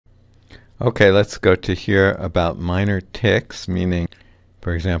Okay, let's go to here about minor ticks, meaning,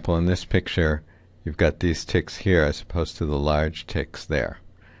 for example, in this picture, you've got these ticks here as opposed to the large ticks there.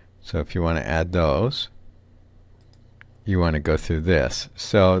 So if you want to add those, you want to go through this.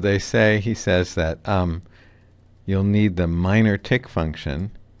 So he says that you'll need the minor tick function,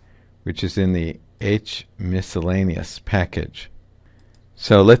 which is in the H miscellaneous package.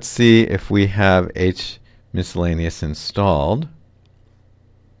 So let's see if we have H miscellaneous installed.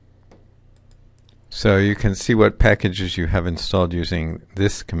 So you can see what packages you have installed using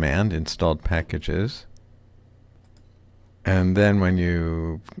this command, installed packages. And then when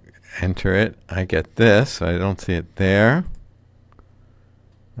you enter it, I get this. I don't see it there.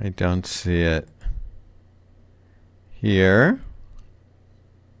 I don't see it here.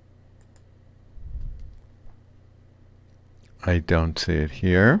 I don't see it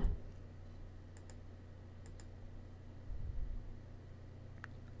here.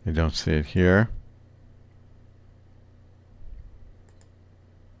 I don't see it here.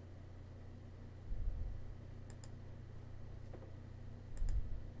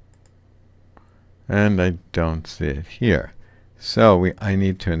 And I don't see it here. So I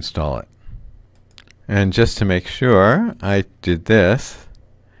need to install it. And just to make sure, I did this,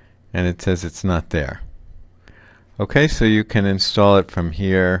 and it says it's not there. Okay, so you can install it from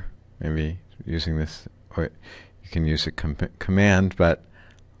here, maybe using this, or you can use a command, but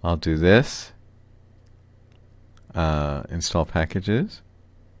I'll do this. Install packages.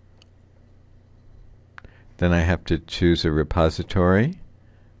 Then I have to choose a repository.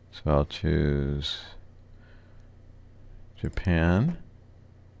 So I'll choose Japan.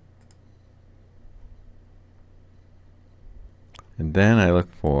 And then I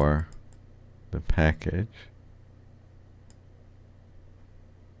look for the package.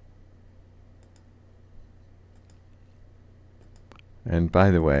 And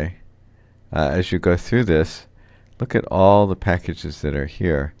by the way, as you go through this, look at all the packages that are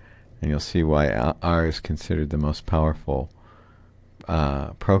here, and you'll see why R is considered the most powerful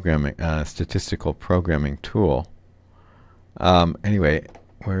statistical programming tool. Anyway,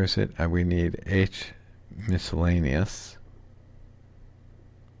 where is it? We need H miscellaneous.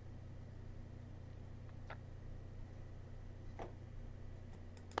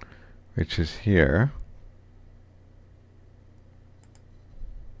 Which is here.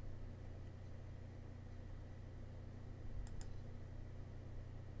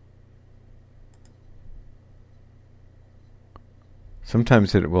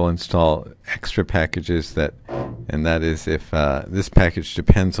 Sometimes it will install extra packages and that is if this package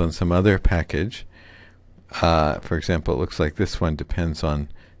depends on some other package. For example, it looks like this one depends on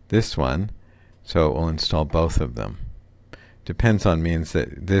this one, so it will install both of them. Depends on means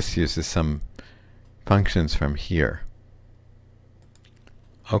that this uses some functions from here.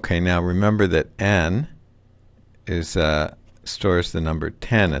 Okay, now remember that N is stores the number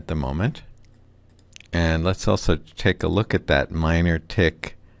 10 at the moment. And let's also take a look at that minor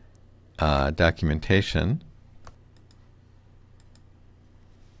tick documentation.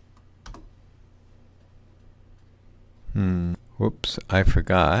 Whoops, I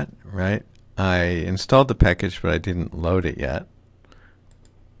forgot, right? I installed the package, but I didn't load it yet.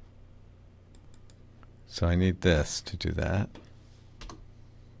 So I need this to do that.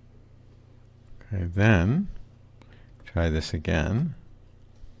 Okay, then try this again.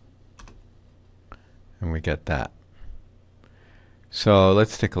 And we get that. So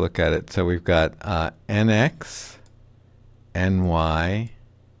let's take a look at it. So we've got NX, NY,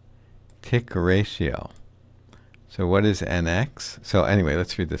 tick ratio. So what is NX? So anyway,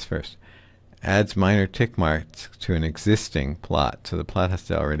 let's read this first. Adds minor tick marks to an existing plot. So the plot has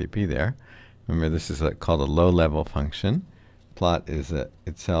to already be there. Remember, this is called a low-level function. Plot is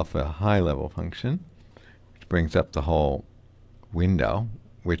itself a high-level function, which brings up the whole window,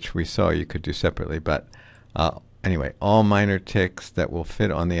 which we saw you could do separately. But anyway, all minor ticks that will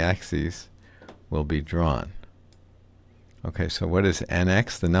fit on the axes will be drawn. Okay, so what is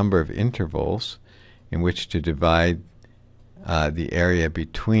NX? The number of intervals in which to divide the area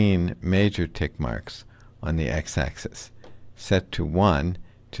between major tick marks on the x-axis, set to 1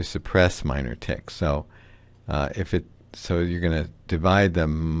 to suppress minor ticks. So you're going to divide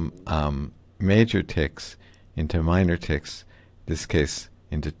the major ticks into minor ticks, in this case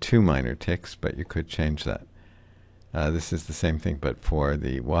into 2 minor ticks, but you could change that. This is the same thing but for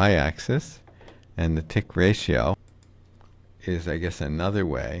the y-axis, and the tick ratio is, I guess, another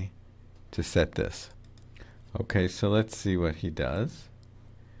way to set this. Okay, so let's see what he does.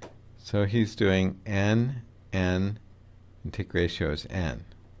 So he's doing n, and tick ratio is n.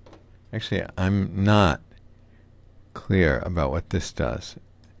 Actually, I'm not clear about what this does.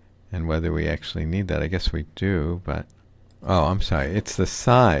 and whether we actually need that. I guess we do, but oh, I'm sorry. It's the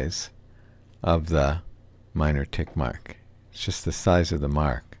size of the minor tick mark. It's just the size of the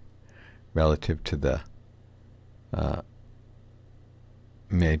mark relative to the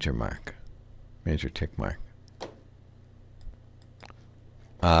major mark, major tick mark.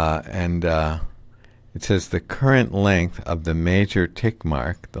 It says the current length of the major tick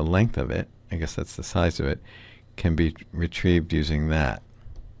mark, the length of it, I guess that's the size of it, can be retrieved using that.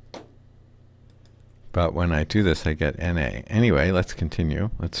 But when I do this, I get NA. Anyway, let's continue.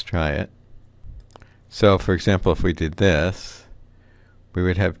 Let's try it. So, for example, if we did this, we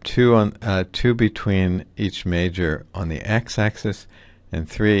would have 2 between each major on the x-axis and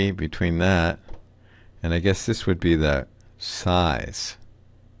 3 between that. And I guess this would be the size.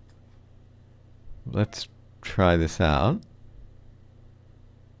 Let's try this out.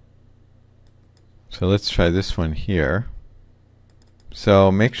 So let's try this one here.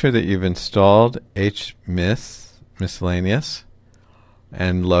 So make sure that you've installed HMIS, miscellaneous,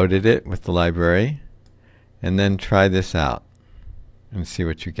 and loaded it with the library, and then try this out and see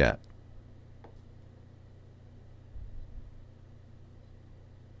what you get.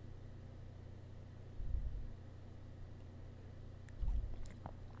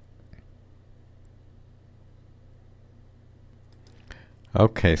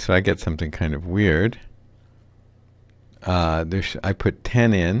 Okay, so I get something kind of weird. I put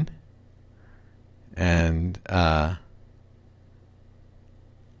 10 in, and 10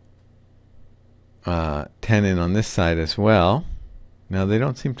 in on this side as well. Now they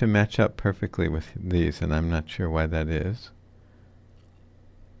don't seem to match up perfectly with these, and I'm not sure why that is.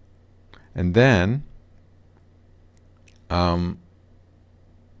 And then the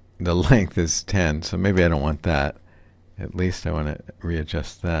length is 10, so maybe I don't want that. At least I want to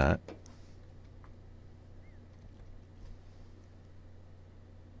readjust that.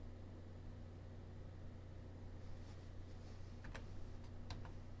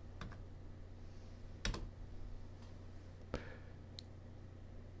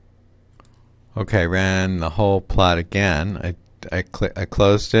 Okay, ran the whole plot again. I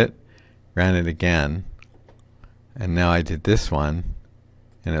closed it, ran it again, and now I did this one,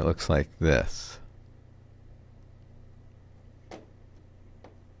 and it looks like this.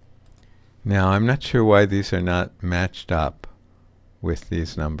 Now I'm not sure why these are not matched up with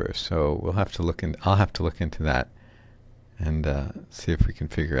these numbers, so we'll have to look in. I'll have to look into that and see if we can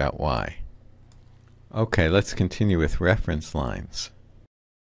figure out why. Okay, let's continue with reference lines.